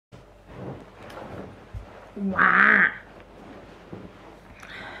Wow.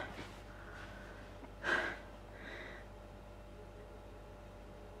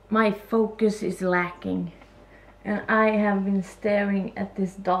 My focus is lacking, and I have been staring at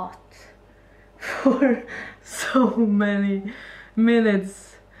this dot for so many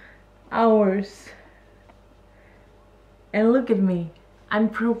minutes, hours. And look at me, I'm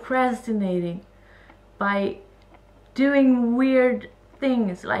procrastinating by doing weird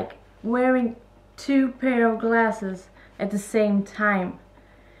things like wearing 2 pairs of glasses at the same time,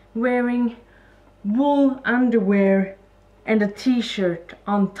 wearing wool underwear and a t-shirt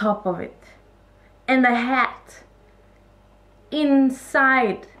on top of it, and a hat,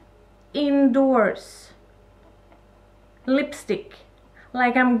 inside, indoors, lipstick,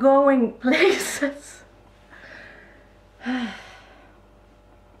 like I'm going places.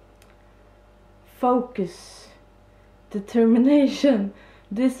 Focus, determination,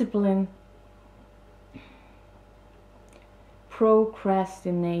 discipline.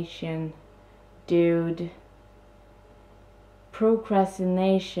 Procrastination, dude.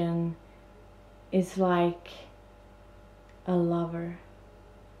 Procrastination is like a lover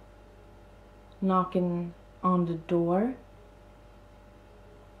knocking on the door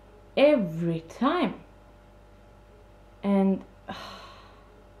every time. And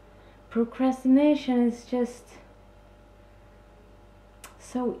procrastination is just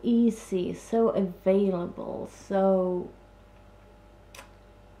so easy, so available, so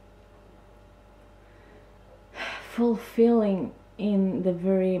fulfilling in the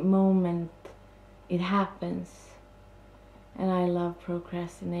very moment it happens. And I love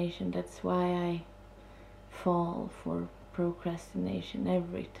procrastination. That's why I fall for procrastination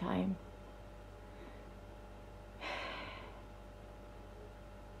every time.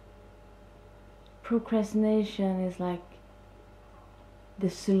 Procrastination is like the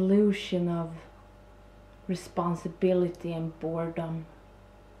solution of responsibility and boredom.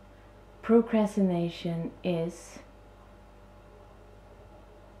 Procrastination is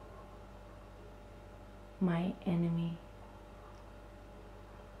my enemy.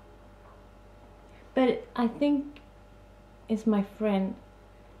 But I think it's my friend.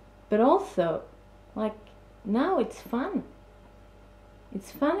 But also, like, now it's fun.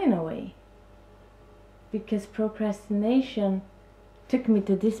 It's fun in a way. Because procrastination took me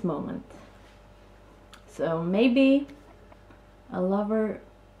to this moment. So maybe a lover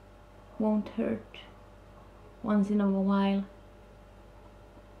won't hurt once in a while.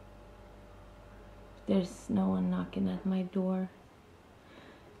 There's no one knocking at my door.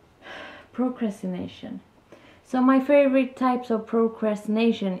 Procrastination. So my favorite types of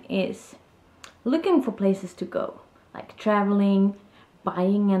procrastination is looking for places to go, like traveling,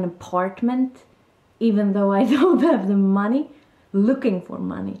 buying an apartment, even though I don't have the money, looking for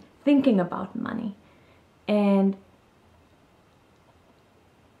money, thinking about money, and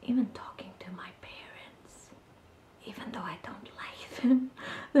even talking to my parents, even though I don't like them.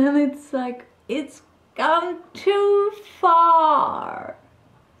 Then it's like, it's gone too far.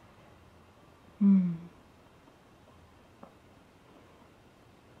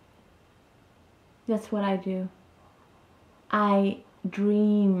 That's what I do. I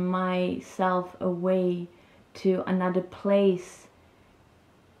dream myself away to another place.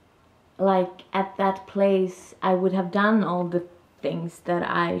 Like at that place I would have done all the things that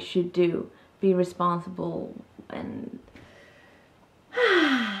I should do, be responsible, and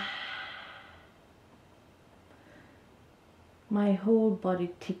my whole body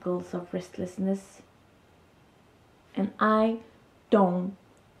tickles of restlessness, and I don't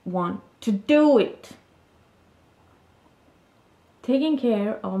want to do it. Taking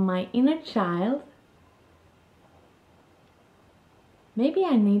care of my inner child. Maybe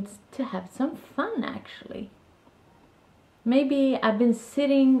I need to have some fun, actually. Maybe I've been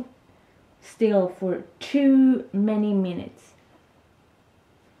sitting still for too many minutes.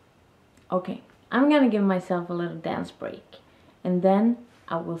 Okay, I'm gonna give myself a little dance break, and then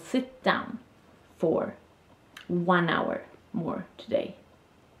I will sit down for 1 hour more today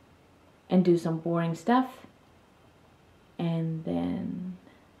and do some boring stuff, and then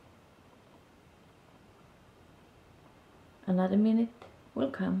another minute will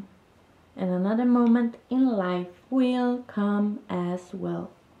come, and another moment in life will come as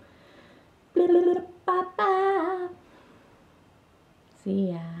well.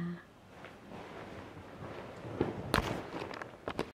 See ya.